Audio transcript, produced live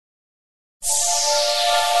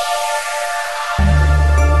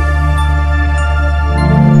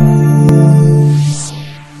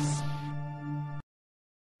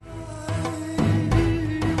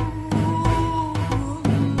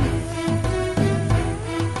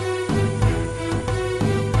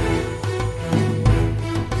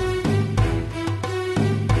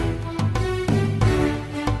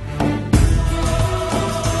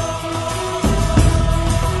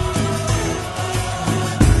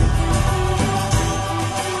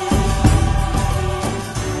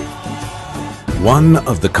One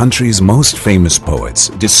of the country's most famous poets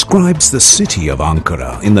describes the city of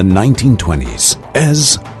Ankara in the 1920s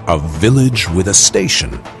as a village with a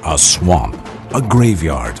station, a swamp, a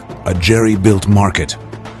graveyard, a jerry-built market,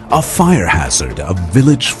 a fire hazard, a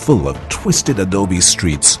village full of twisted adobe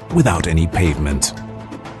streets without any pavement.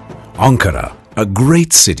 Ankara, a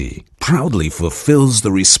great city, proudly fulfills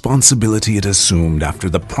the responsibility it assumed after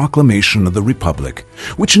the proclamation of the Republic,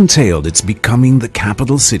 which entailed its becoming the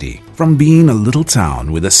capital city from being a little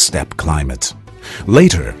town with a steppe climate.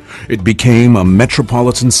 Later, it became a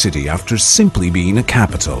metropolitan city after simply being a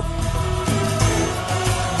capital.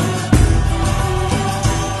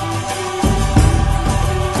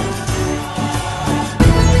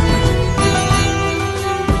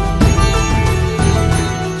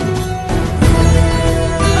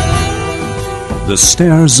 The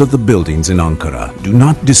stairs of the buildings in Ankara do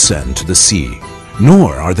not descend to the sea,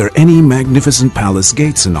 nor are there any magnificent palace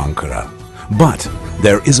gates in Ankara. But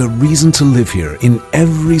there is a reason to live here in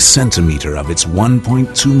every centimeter of its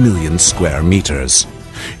 1.2 million square meters.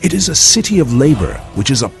 It is a city of labor,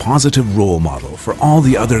 which is a positive role model for all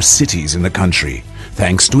the other cities in the country,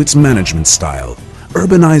 thanks to its management style,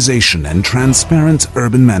 urbanization and transparent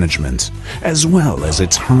urban management, as well as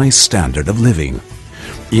its high standard of living.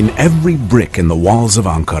 In every brick in the walls of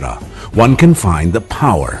Ankara, one can find the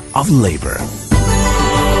power of labor.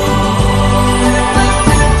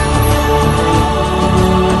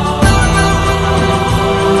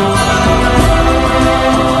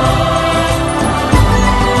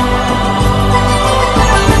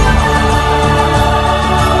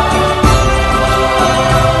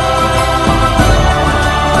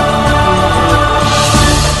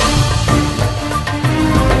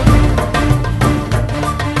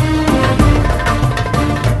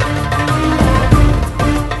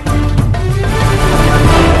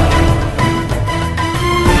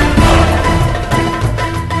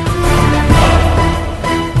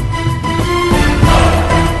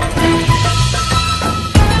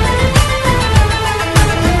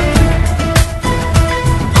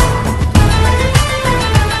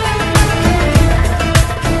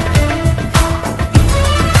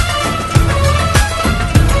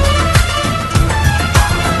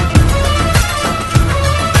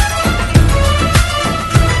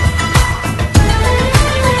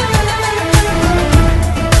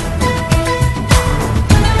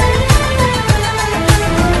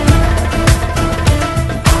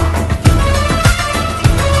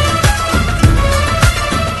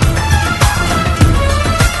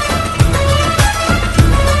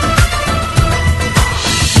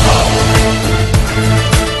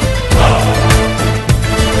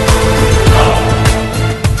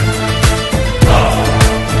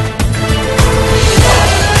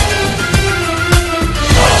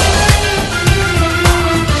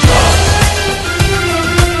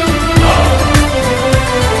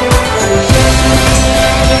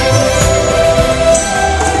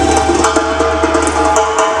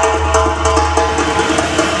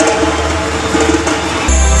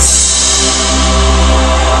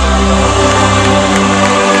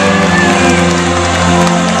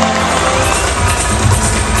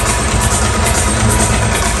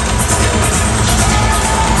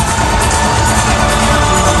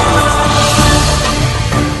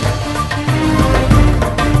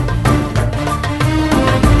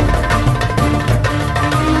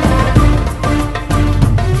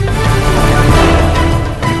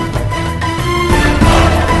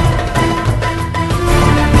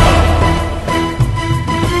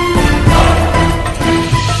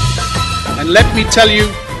 Let me tell you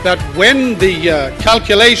that when the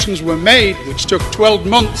calculations were made, which took 12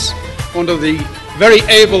 months under the very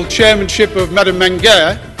able chairmanship of Madam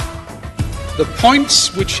Mangere, the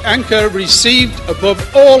points which Ankara received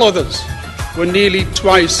above all others were nearly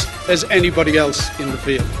twice as anybody else in the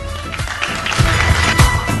field.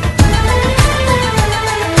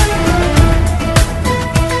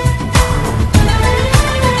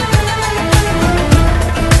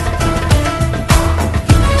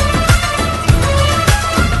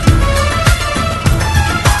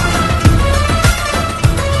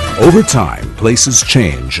 Over time, places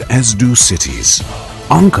change, as do cities.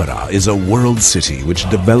 Ankara is a world city which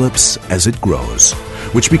develops as it grows,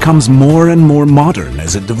 which becomes more and more modern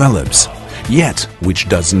as it develops, yet which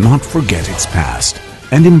does not forget its past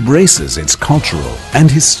and embraces its cultural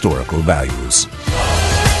and historical values.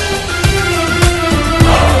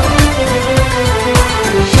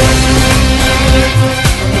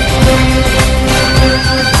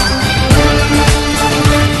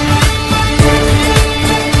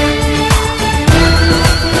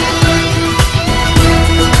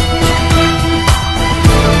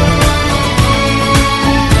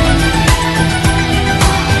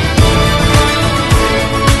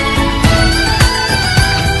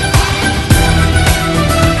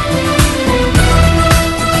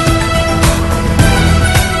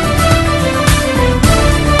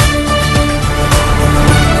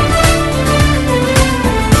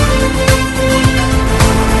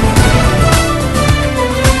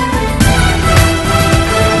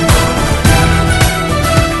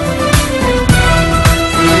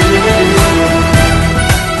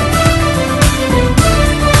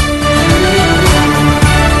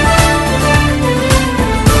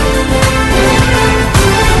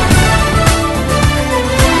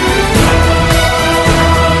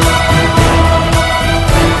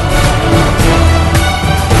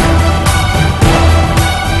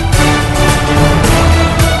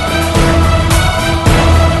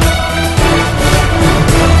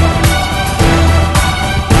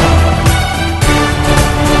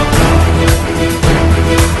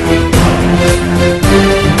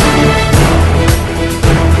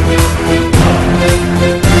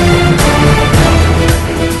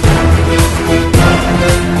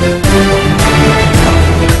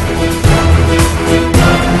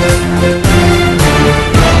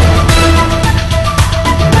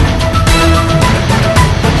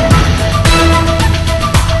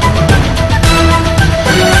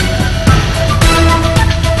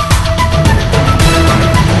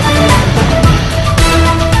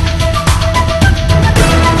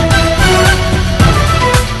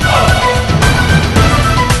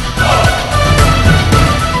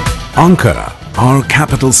 Ankara, our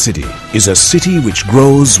capital city, is a city which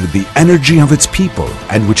grows with the energy of its people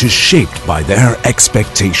and which is shaped by their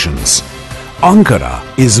expectations. Ankara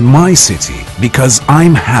is my city because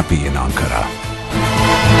I'm happy in Ankara.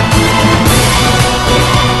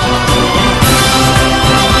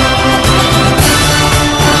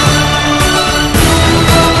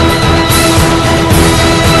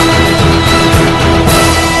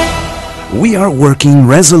 We are working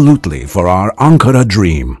resolutely for our Ankara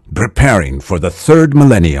dream, preparing for the third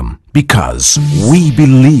millennium because we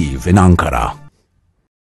believe in Ankara.